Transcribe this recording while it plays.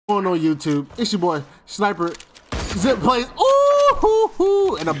On YouTube, it's your boy Sniper ZIPPLAYZ.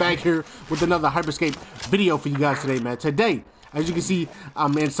 Ooh, and I'm back here with another hyperscape video for you guys today, man. Today, as you can see,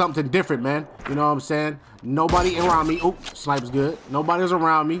 I'm in something different, man. You know what I'm saying? Nobody around me. Oh, Sniper's good. Nobody's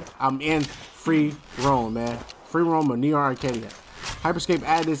around me. I'm in free roam, man. Free roam of Neo Arcadia. Hyperscape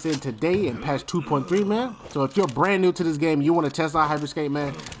added this in today in patch 2.3, man. So if you're brand new to this game, you want to test out hyperscape,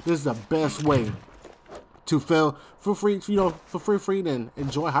 man, this is the best way to feel for free, you know, for free and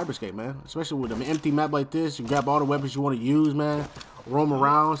enjoy hyperscape, man. Especially with an empty map like this, you grab all the weapons you want to use, man. Roam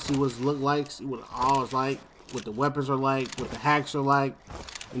around, see what it look like, see what all is like, what the weapons are like, what the hacks are like,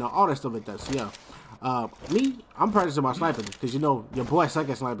 you know, all that stuff like that. So yeah, me, I'm practicing my sniping because you know your boy suck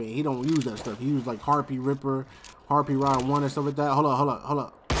at sniping. He don't use that stuff. He use like Harpy Ripper, Harpy Round 1 and stuff like that. Hold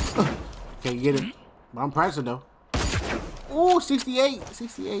up. Can't get it, but I'm practicing though. Ooh, 68.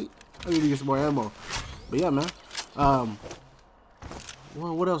 I need to get some more ammo. But yeah, man. Well,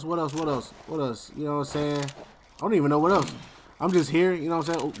 what else? You know what I'm saying? I don't even know what else. I'm just here, you know what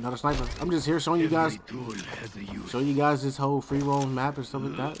I'm saying? Oh, not a sniper. I'm just here showing you guys this whole free roam map and stuff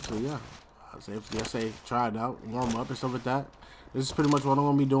like that. So yeah, I say try it out, warm up and stuff like that. This is pretty much what I'm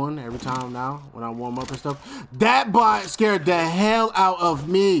gonna be doing every time now when I warm up and stuff. That bot scared the hell out of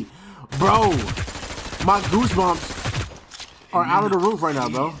me, bro. My goosebumps are out of the roof right now,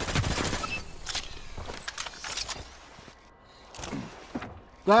 bro.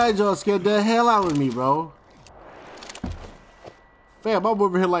 That just scared the hell out of me, bro. Fam, I'm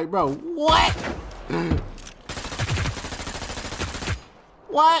over here like, bro, what?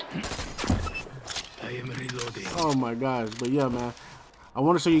 What? I am reloading. Oh my gosh, but yeah, man. I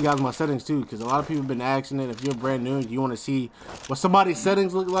want to show you guys my settings too, because a lot of people have been asking it. If you're brand new and you want to see what somebody's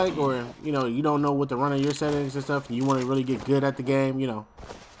settings look like, or you know, you don't know what to run on your settings and stuff, and you want to really get good at the game, you know,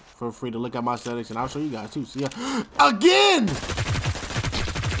 feel free to look at my settings and I'll show you guys too. So yeah, again!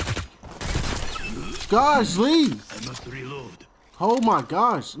 Gosh, Lee! I must reload. Oh my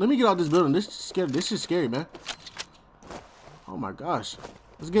gosh. Let me get out this building. This is scary, man. Oh my gosh.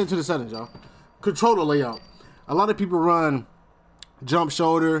 Let's get into the settings, y'all. Controller layout. A lot of people run jump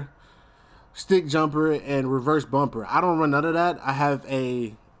shoulder, stick jumper, and reverse bumper. I don't run none of that. I have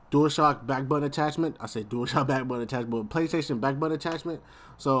a DualShock back button attachment. I say DualShock back button attachment, but PlayStation back button attachment.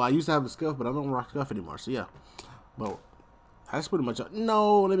 So I used to have a scuff, but I don't rock scuff anymore. So yeah. But that's pretty much it.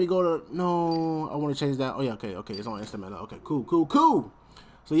 No, let me go to, no, I want to change that. Oh yeah, okay, it's on instant mana. Okay, cool.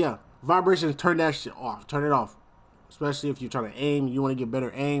 So yeah, vibrations, turn that shit off. Turn it off. Especially if you're trying to aim, you want to get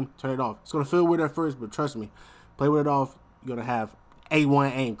better aim, turn it off. It's going to feel weird at first, but trust me, play with it off, you're going to have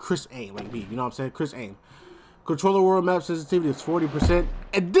A1 aim, crisp aim like me. You know what I'm saying? Crisp aim. Controller world map sensitivity is 40%.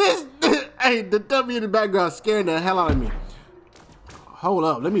 And this, hey, the W in the background scaring the hell out of me. Hold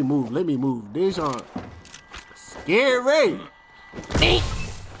up, let me move. This on scary.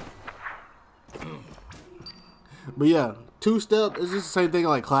 But yeah, two-step is just the same thing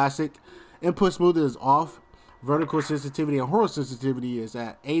like classic. Input smoother is off. Vertical sensitivity and horizontal sensitivity is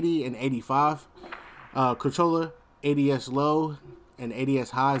at 80 and 85. Controller ADS low and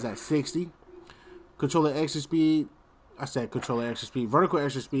ADS high is at 60. Controller extra speed, I said controller extra speed. Vertical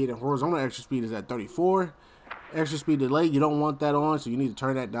extra speed and horizontal extra speed is at 34. Extra speed delay, you don't want that on, so you need to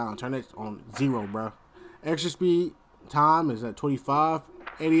turn that down. Turn that on 0, bro. Extra speed time is at 25.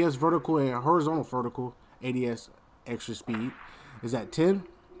 ADS vertical and horizontal vertical ADS extra speed is at 10.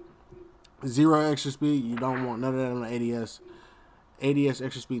 0 extra speed, you don't want none of that on the ADS. ADS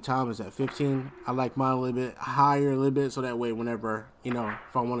extra speed time is at 15. I like mine a little bit higher, a little bit, so that way whenever, you know,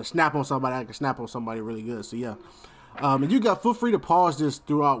 if I want to snap on somebody, I can snap on somebody really good. So yeah. And you got feel free to pause this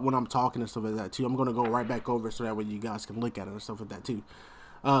throughout when I'm talking and stuff like that too. I'm gonna go right back over so that way you guys can look at it and stuff like that too.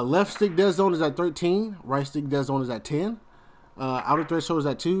 Left stick dead zone is at 13. Right stick dead zone is at 10. Outer threshold is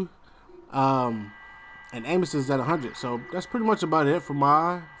at 2. And aim assist is at 100. So that's pretty much about it for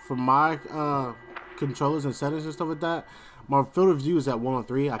my controllers and settings and stuff like that. My field of view is at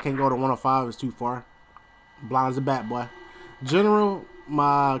 103. I can't go to 105. It's too far. Blind as a bat, boy. General,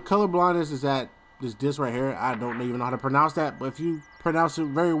 my color blindness is at this right here. I don't even know how to pronounce that, but if you pronounce it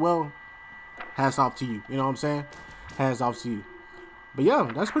very well, hats off to you. You know what I'm saying? Hats off to you. But yeah,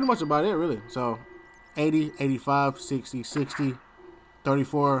 that's pretty much about it, really. So 80, 85, 60, 60,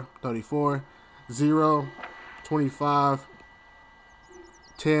 34, 34, 0, 25,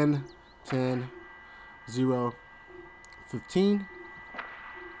 10, 10, 0, 15,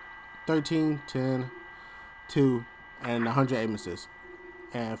 13, 10, 2, and 100 aim assist.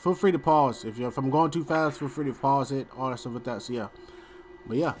 And feel free to pause. If I'm going too fast, feel free to pause it, all that stuff like that. So yeah.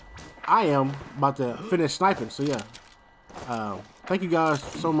 But yeah, I am about to finish sniping. So yeah. Thank you guys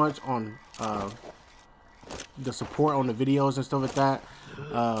so much on the support on the videos and stuff like that.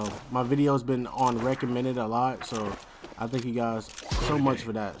 My video's been on recommended a lot, so I thank you guys so much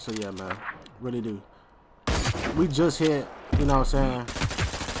for that. So yeah, man, really do. We just hit, you know what I'm saying?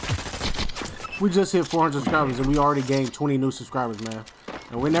 We just hit 400 subscribers, and we already gained 20 new subscribers, man.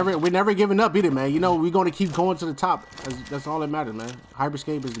 And we're never giving up either, man. You know, we're gonna keep going to the top. That's all that matters, man.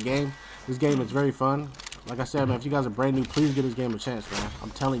 Hyperscape is the game. This game is very fun. Like I said, man, if you guys are brand new, please give this game a chance, man.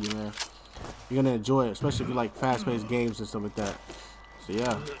 I'm telling you, man. You're gonna enjoy it, especially if you like fast-paced games and stuff like that. So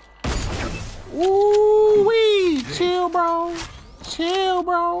yeah. Ooh wee, chill, bro. Chill,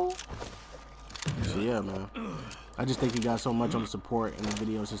 bro. So yeah, man. I just thank you guys so much on the support and the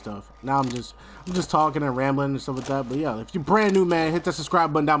videos and stuff. Now I'm just talking and rambling and stuff like that. But yeah, if you're brand new, man, hit that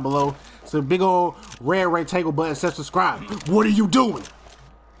subscribe button down below. It's a big old red rectangle button that says subscribe. What are you doing?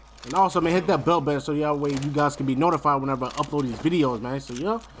 And also, man, hit that bell button so that way you guys can be notified whenever I upload these videos, man. So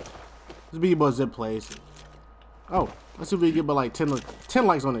yeah, this be about ZIPPLAYZ. Oh, let's see if we can get about like 10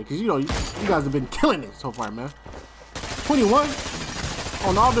 likes on it, because you know you guys have been killing it so far, man. 21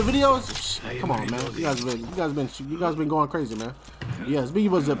 on all the videos. Come on, man. You guys been going crazy, man. Yeah, it's be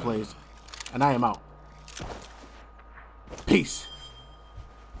about ZIPPLAYZ, and I am out. Peace.